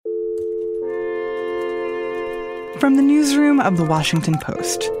From the newsroom of The Washington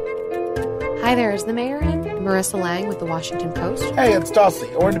Post. Hi there, is the mayor in? Marissa Lang with The Washington Post. Hey, it's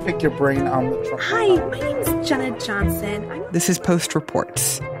Dulcie. I wanted to pick your brain on the Trump. Hi, my name is Jenna Johnson. This is Post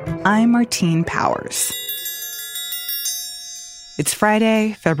Reports. I'm Martine Powers. It's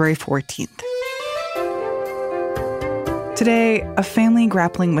Friday, February 14th. Today, a family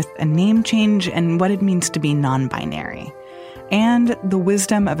grappling with a name change and what it means to be non-binary, and the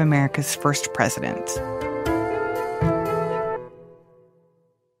wisdom of America's first president.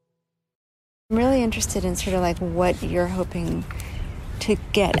 I'm really interested in sort of like what you're hoping to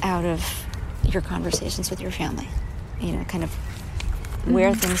get out of your conversations with your family. You know, kind of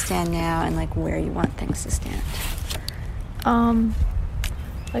where things stand now and like where you want things to stand.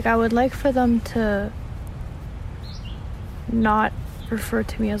 Like I would like for them to not refer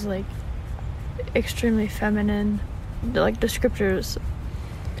to me as like extremely feminine, like descriptors.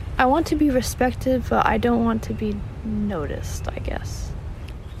 I want to be respected, but I don't want to be noticed, I guess.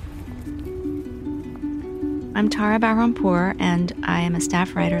 I'm Tara Bahrampour, and I am a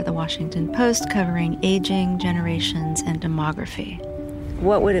staff writer at The Washington Post covering aging, generations, and demography.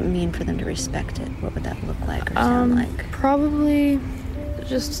 What would it mean for them to respect it? What would that look like or sound like? Probably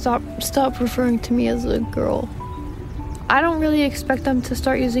just stop referring to me as a girl. I don't really expect them to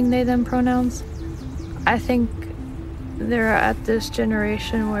start using they, them pronouns. I think they're at this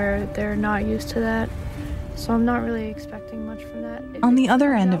generation where they're not used to that, so I'm not really expecting much from that. On the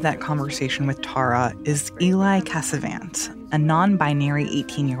other end of that conversation with Tara is Eli Casavant, a non-binary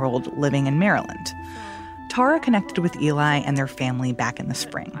 18-year-old living in Maryland. Tara connected with Eli and their family back in the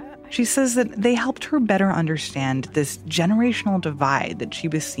spring. She says that they helped her better understand this generational divide that she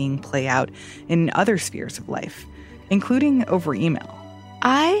was seeing play out in other spheres of life, including over email.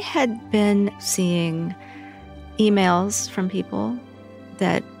 I had been seeing emails from people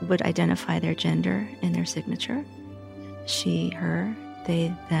that would identify their gender in their signature. She, her,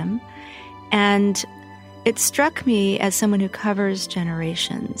 they, them. And it struck me as someone who covers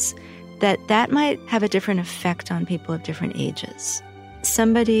generations that might have a different effect on people of different ages.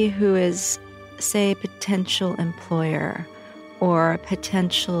 Somebody who is, say, a potential employer or a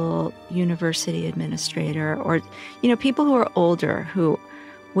potential university administrator or, you know, people who are older who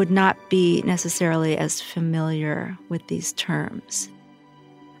would not be necessarily as familiar with these terms.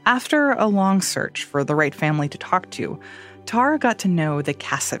 After a long search for the right family to talk to, Tara got to know the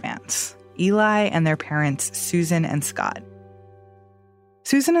Casavants, Eli and their parents, Susan and Scott.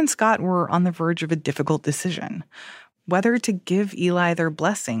 Susan and Scott were on the verge of a difficult decision, whether to give Eli their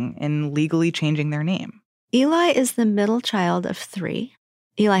blessing in legally changing their name. Eli is the middle child of 3.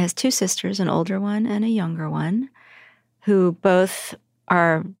 Eli has 2 sisters, an older one and a younger one, who both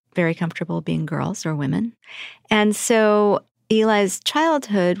are very comfortable being girls or women. And so Eli's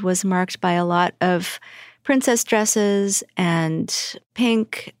childhood was marked by a lot of princess dresses and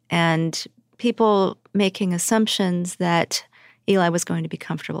pink and people making assumptions that Eli was going to be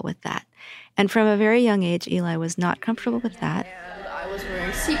comfortable with that. And from a very young age, Eli was not comfortable with that. And I was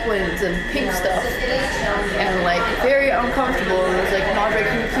wearing sequins and pink stuff and like very uncomfortable. It was like, Margaret,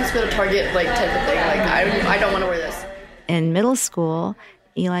 can you please go to Target, like type of thing. Like I don't want to wear this. In middle school,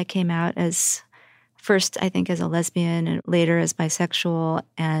 Eli came out as first, I think, as a lesbian and later as bisexual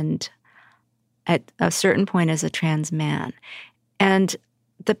and at a certain point as a trans man. And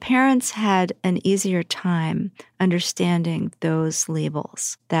the parents had an easier time understanding those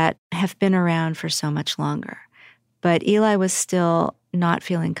labels that have been around for so much longer. But Eli was still not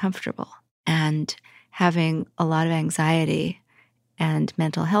feeling comfortable and having a lot of anxiety and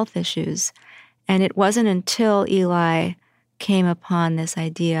mental health issues. And it wasn't until Eli came upon this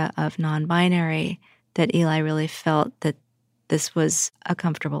idea of non-binary that Eli really felt that this was a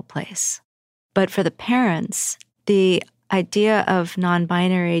comfortable place. But for the parents, the idea of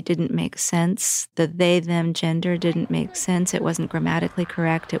non-binary didn't make sense. The they-them gender didn't make sense. It wasn't grammatically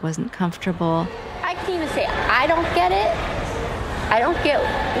correct. It wasn't comfortable. I can even say I don't get it. I don't get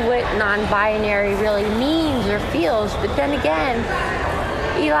what non-binary really means or feels. But then again,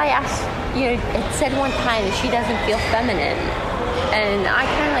 Eli asked, it said one time that she doesn't feel feminine. And I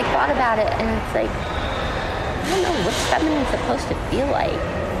kind of like thought about it, and it's like, I don't know, what's feminine supposed to feel like?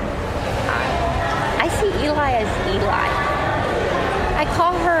 I see Eli as Eli. I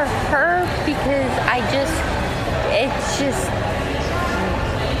call her because it's just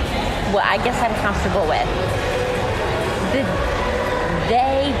what I guess I'm comfortable with. The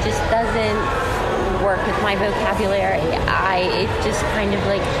they just doesn't work with my vocabulary. It just kind of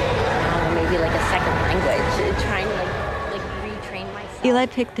like, I don't know, maybe like a second language, trying to like retrain myself. Eli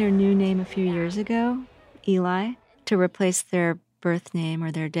picked their new name a few years ago, Eli, to replace their birth name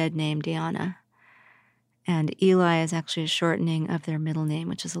or their dead name, Deanna. And Eli is actually a shortening of their middle name,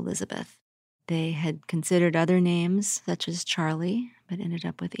 which is Elizabeth. They had considered other names, such as Charlie, but ended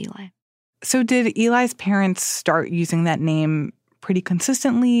up with Eli. So did Eli's parents start using that name pretty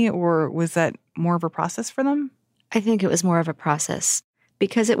consistently, or was that more of a process for them? I think it was more of a process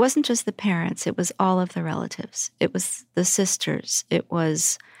because it wasn't just the parents. It was all of the relatives. It was the sisters. It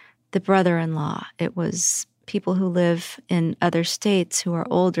was the brother-in-law. It was people who live in other states who are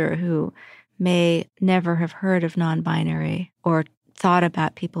older who may never have heard of non-binary or thought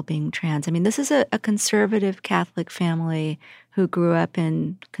about people being trans. I mean, this is a conservative Catholic family who grew up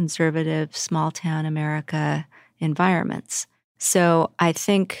in conservative small-town America environments. So I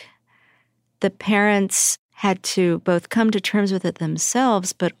think the parents had to both come to terms with it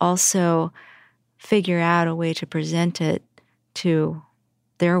themselves, but also figure out a way to present it to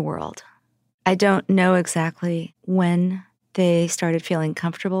their world. I don't know exactly when they started feeling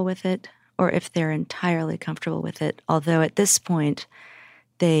comfortable with it or if they're entirely comfortable with it, although at this point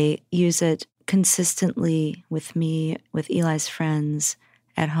they use it consistently with me, with Eli's friends,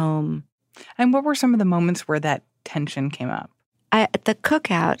 at home. And what were some of the moments where that tension came up? At the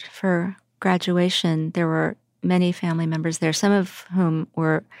cookout for graduation, there were many family members there, some of whom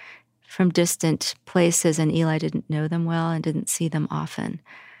were from distant places, and Eli didn't know them well and didn't see them often.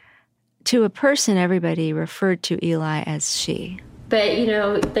 To a person, everybody referred to Eli as she.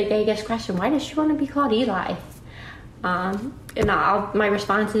 But, they get question, why does she want to be called Eli? And my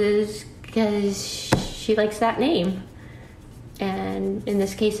response is, because she likes that name. And in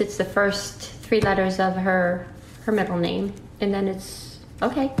this case, it's the first 3 letters of her middle name. And then it's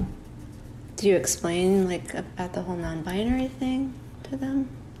okay. Do you explain, about the whole non-binary thing to them?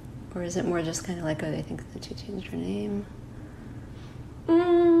 Or is it more just kind of like, oh, they think that she changed her name?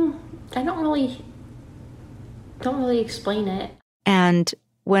 I don't really explain it. And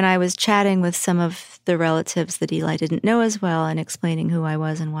when I was chatting with some of the relatives that Eli didn't know as well and explaining who I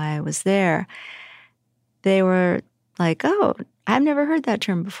was and why I was there, they were like, oh, I've never heard that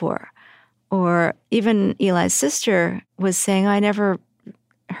term before. Or even Eli's sister was saying, I never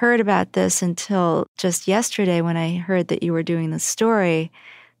heard about this until just yesterday when I heard that you were doing this story,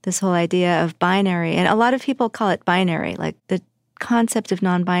 this whole idea of binary. And a lot of people call it binary. Like the concept of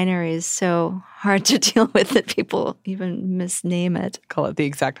non-binary is so hard to deal with that people even misname it. Call it the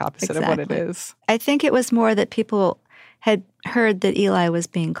exact opposite of what it is. I think it was more that people had heard that Eli was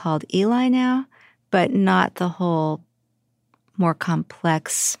being called Eli now, but not the whole more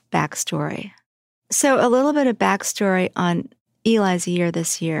complex backstory. So a little bit of backstory on Eli's year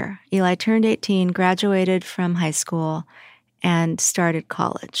this year. Eli turned 18, graduated from high school, and started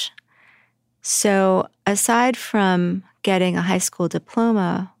college. So aside from getting a high school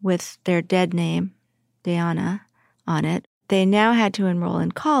diploma with their dead name, Diana, on it, they now had to enroll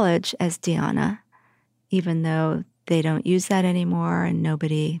in college as Diana, even though they don't use that anymore and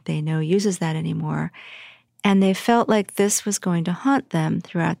nobody they know uses that anymore. And they felt like this was going to haunt them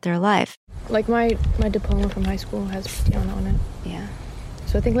throughout their life. Like my diploma from high school has Diana on it. Yeah.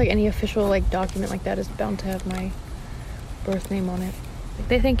 So I think any official document like that is bound to have my birth name on it.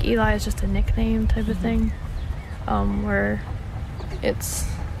 They think Eli is just a nickname type of thing, where it's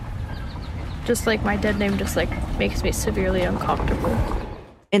just my dead name just makes me severely uncomfortable.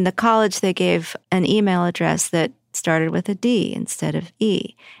 In the college, they gave an email address that started with a D instead of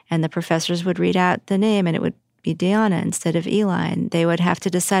E, and the professors would read out the name and it would be Diana instead of Eli, and they would have to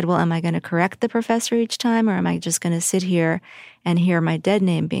decide, well, am I going to correct the professor each time, or am I just going to sit here and hear my dead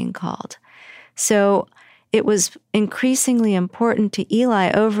name being called? So it was increasingly important to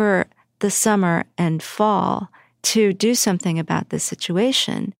Eli over the summer and fall to do something about this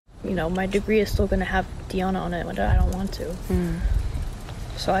situation. My degree is still going to have Diana on it, but I don't want to.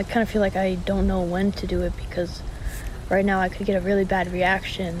 So I kind of feel like I don't know when to do it, because right now I could get a really bad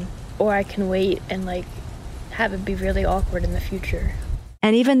reaction, or I can wait and have it be really awkward in the future.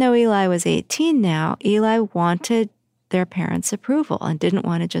 And even though Eli was 18 now, Eli wanted their parents' approval and didn't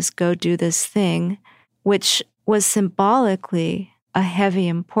want to just go do this thing, which was symbolically a heavy,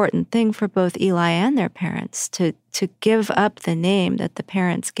 important thing for both Eli and their parents, to give up the name that the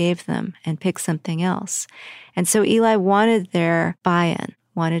parents gave them and pick something else. And so Eli wanted their buy-in,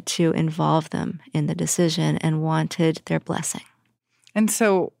 wanted to involve them in the decision, and wanted their blessing. And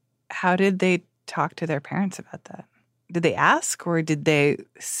so how did they talk to their parents about that? Did they ask, or did they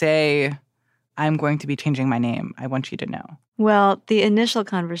say, I'm going to be changing my name, I want you to know? Well, the initial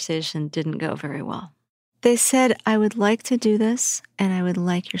conversation didn't go very well. They said, I would like to do this, and I would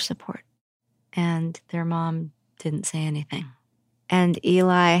like your support. And their mom didn't say anything. And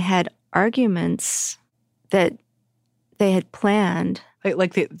Eli had arguments that they had planned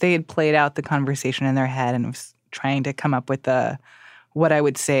they had played out the conversation in their head and was trying to come up with what I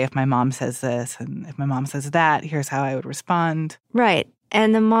would say if my mom says this and if my mom says that, here's how I would respond. Right.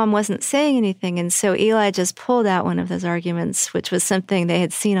 And the mom wasn't saying anything. And so Eli just pulled out one of those arguments, which was something they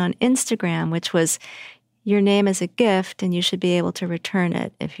had seen on Instagram, which was, your name is a gift and you should be able to return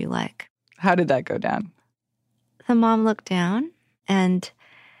it if you like. How did that go down? The mom looked down and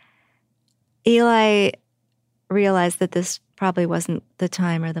Eli realized that this probably wasn't the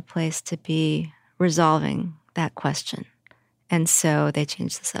time or the place to be resolving that question. And so they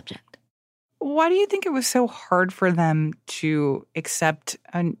changed the subject. Why do you think it was so hard for them to accept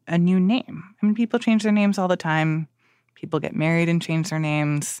a new name? I mean, people change their names all the time. People get married and change their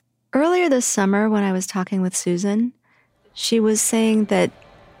names. Earlier this summer, when I was talking with Susan, she was saying that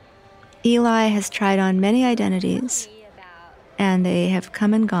Eli has tried on many identities, and they have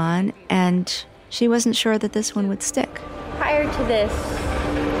come and gone, and she wasn't sure that this one would stick. Prior to this,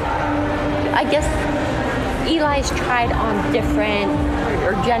 I guess Eli's tried on different,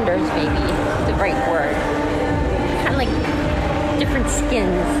 or genders maybe, the right word, kind of like different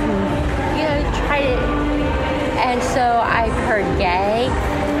skins, tried it. And so I've heard gay,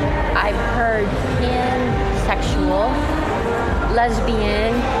 I've heard pansexual,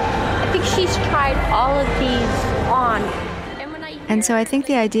 lesbian. I think she's tried all of these on. And so I think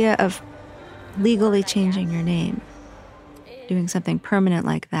the idea of legally changing your name, doing something permanent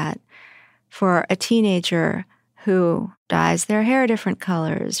like that, for a teenager who dyes their hair different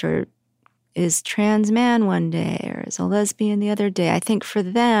colors or is trans man one day or is a lesbian the other day, I think for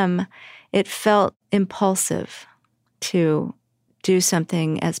them it felt impulsive to do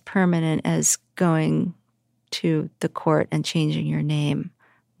something as permanent as going to the court and changing your name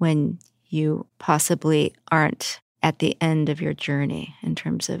when you possibly aren't at the end of your journey in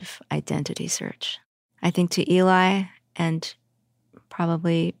terms of identity search. I think to Eli and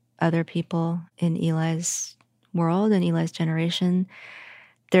probably other people in Eli's world and Eli's generation,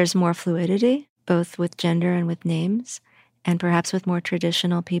 there's more fluidity, both with gender and with names. And perhaps with more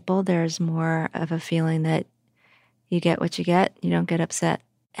traditional people, there's more of a feeling that you get what you get, you don't get upset.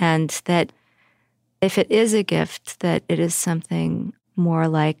 And that if it is a gift, that it is something more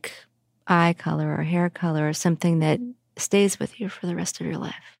like eye color or hair color or something that stays with you for the rest of your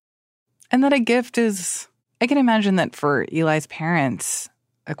life. And that a gift is, I can imagine that for Eli's parents,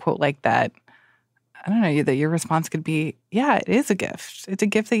 a quote like that, I don't know, that your response could be, yeah, it is a gift. It's a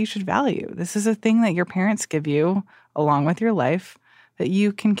gift that you should value. This is a thing that your parents give you along with your life that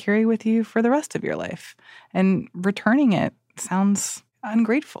you can carry with you for the rest of your life. And returning it sounds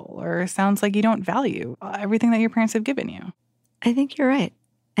ungrateful or sounds like you don't value everything that your parents have given you. I think you're right.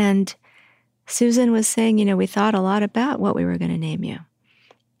 And Susan was saying, we thought a lot about what we were going to name you.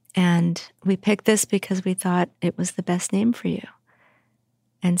 And we picked this because we thought it was the best name for you.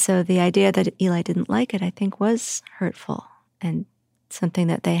 And so the idea that Eli didn't like it, I think, was hurtful and something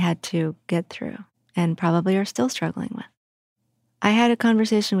that they had to get through and probably are still struggling with. I had a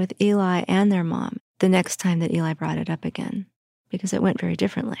conversation with Eli and their mom the next time that Eli brought it up again because it went very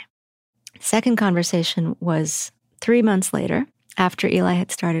differently. The second conversation was 3 months later after Eli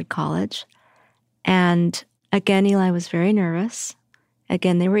had started college. And again, Eli was very nervous.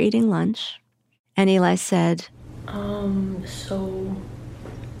 Again, they were eating lunch. And Eli said, So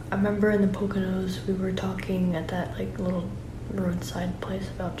I remember in the Poconos, we were talking at that little roadside place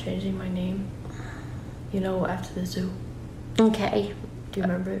about changing my name, after the zoo. Okay. Do you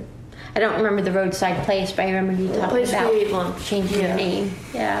remember it? I don't remember the roadside place, but I remember you talking about changing your name.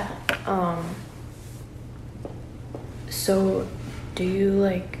 Yeah. So do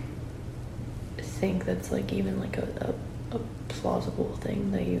you think that's even a plausible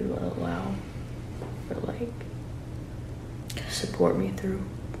thing that you would allow or support me through?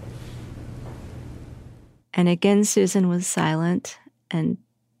 And again, Susan was silent and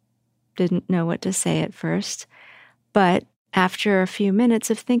didn't know what to say at first. But after a few minutes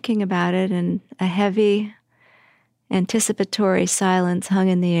of thinking about it and a heavy, anticipatory silence hung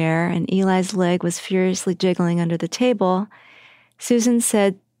in the air and Eli's leg was furiously jiggling under the table, Susan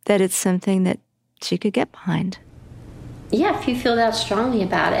said that it's something that she could get behind. Yeah, if you feel that strongly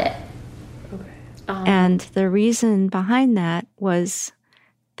about it. Okay. And the reason behind that was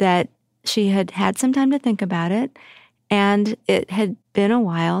that she had had some time to think about it, and it had been a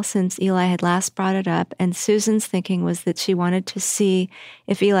while since Eli had last brought it up, and Susan's thinking was that she wanted to see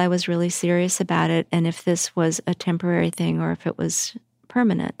if Eli was really serious about it and if this was a temporary thing or if it was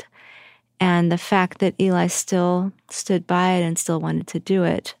permanent. And the fact that Eli still stood by it and still wanted to do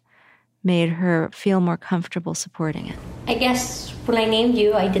it made her feel more comfortable supporting it. I guess when I named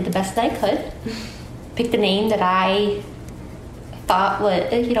you, I did the best I could. Picked a name that I thought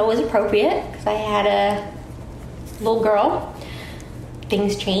was appropriate because I had a little girl.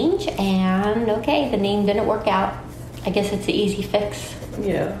 Things change, and okay, the name didn't work out. I guess it's the easy fix.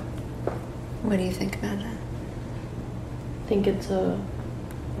 Yeah. What do you think about it? I think it's a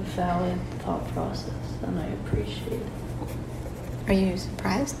valid thought process, and I appreciate it. Are you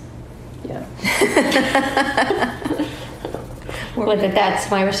surprised? Yeah.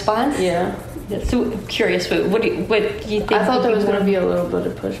 That's my response? Yeah. So I'm curious, what do you think? I thought there was going to be a little bit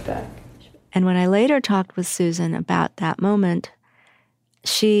of pushback. And when I later talked with Susan about that moment,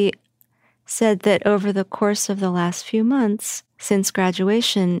 she said that over the course of the last few months, since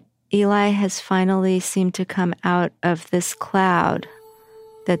graduation, Eli has finally seemed to come out of this cloud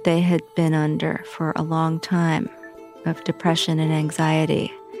that they had been under for a long time of depression and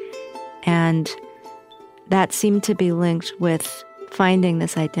anxiety. And that seemed to be linked with finding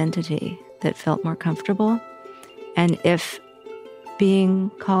this identity that felt more comfortable. And if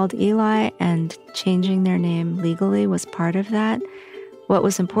being called Eli and changing their name legally was part of that, what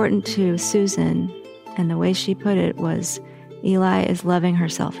was important to Susan, and the way she put it, was Eli is loving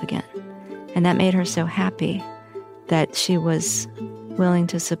herself again. And that made her so happy that she was willing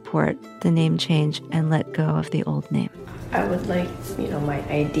to support the name change and let go of the old name. I would like, my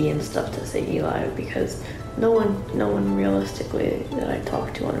ID and stuff to say Eli, because no one realistically that I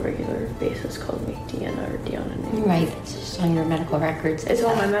talk to on a regular basis calls me Deanna or Deanna. Right, it's just on your medical records. It's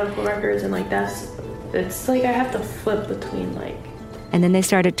on my medical records, and it's like I have to flip between And then they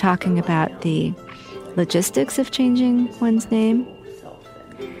started talking about the logistics of changing one's name,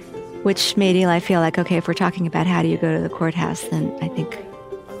 which made Eli feel like, okay, if we're talking about how do you go to the courthouse, then I think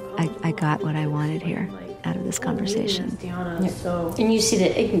I got what I wanted here out of this conversation. Deanna, so. And you see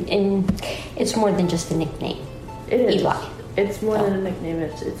that it's more than just a nickname. It is. Eli. It's more than a nickname,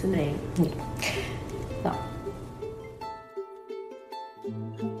 it's a name. No.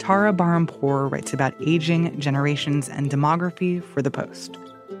 Tara Barhampour writes about aging, generations, and demography for The Post.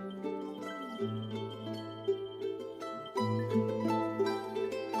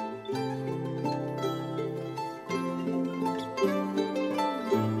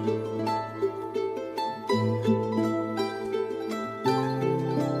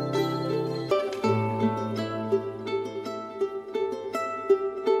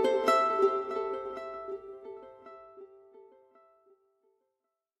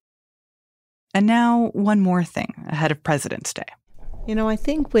 And now, one more thing ahead of President's Day. I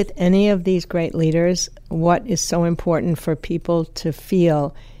think with any of these great leaders, what is so important for people to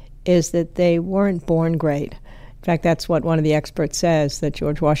feel is that they weren't born great. In fact, that's what one of the experts says, that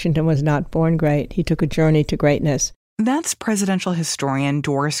George Washington was not born great. He took a journey to greatness. That's presidential historian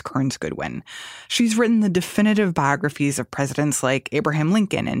Doris Kearns Goodwin. She's written the definitive biographies of presidents like Abraham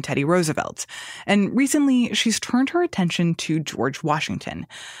Lincoln and Teddy Roosevelt. And recently, she's turned her attention to George Washington.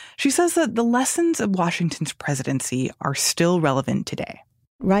 She says that the lessons of Washington's presidency are still relevant today.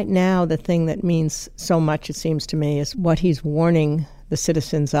 Right now, the thing that means so much, it seems to me, is what he's warning the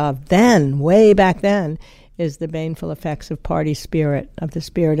citizens of then, way back then, is the baneful effects of party spirit, of the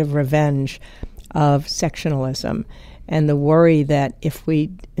spirit of revenge, of sectionalism, and the worry that if we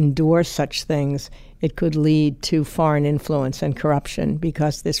endure such things, it could lead to foreign influence and corruption,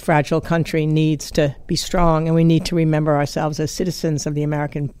 because this fragile country needs to be strong, and we need to remember ourselves as citizens of the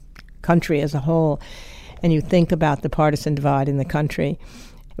American country as a whole. And you think about the partisan divide in the country.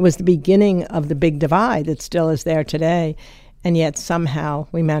 It was the beginning of the big divide that still is there today, and yet somehow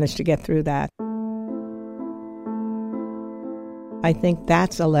we managed to get through that. I think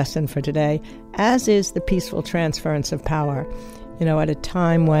that's a lesson for today, as is the peaceful transference of power. At a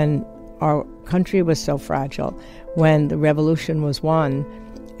time when our country was so fragile, when the revolution was won,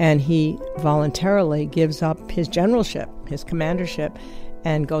 and he voluntarily gives up his generalship, his commandership,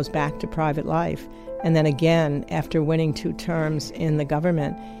 and goes back to private life. And then again, after winning 2 terms in the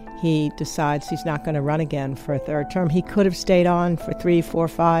government, he decides he's not going to run again for a 3rd term. He could have stayed on for 3, 4,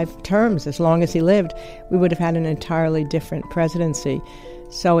 5 terms. As long as he lived, we would have had an entirely different presidency.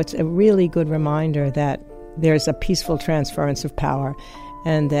 So it's a really good reminder that there's a peaceful transference of power,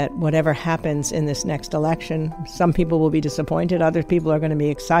 and that whatever happens in this next election, some people will be disappointed, other people are going to be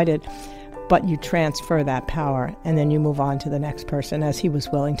excited, but you transfer that power and then you move on to the next person, as he was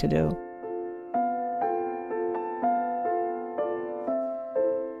willing to do.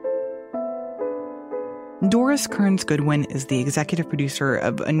 Doris Kearns Goodwin is the executive producer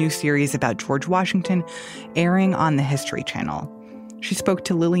of a new series about George Washington airing on the History Channel. She spoke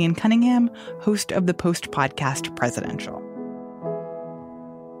to Lillian Cunningham, host of the Post podcast Presidential.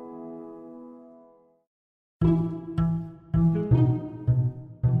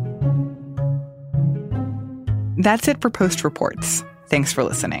 That's it for Post Reports. Thanks for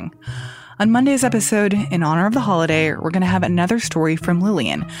listening. On Monday's episode, in honor of the holiday, we're going to have another story from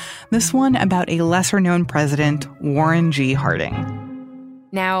Lillian, this one about a lesser-known president, Warren G. Harding.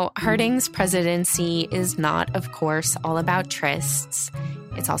 Now, Harding's presidency is not, of course, all about trysts.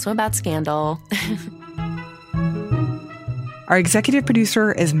 It's also about scandal. Our executive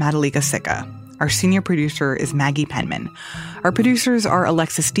producer is Madalika Sikka. Our senior producer is Maggie Penman. Our producers are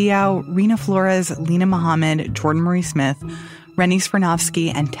Alexis Diao, Rena Flores, Lena Mohammed, Jordan Marie Smith, Rennie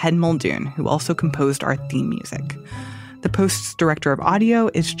Spernovsky, and Ted Muldoon, who also composed our theme music. The Post's director of audio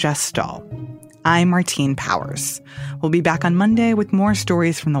is Jess Stahl. I'm Martine Powers. We'll be back on Monday with more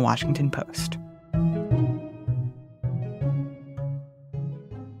stories from the Washington Post.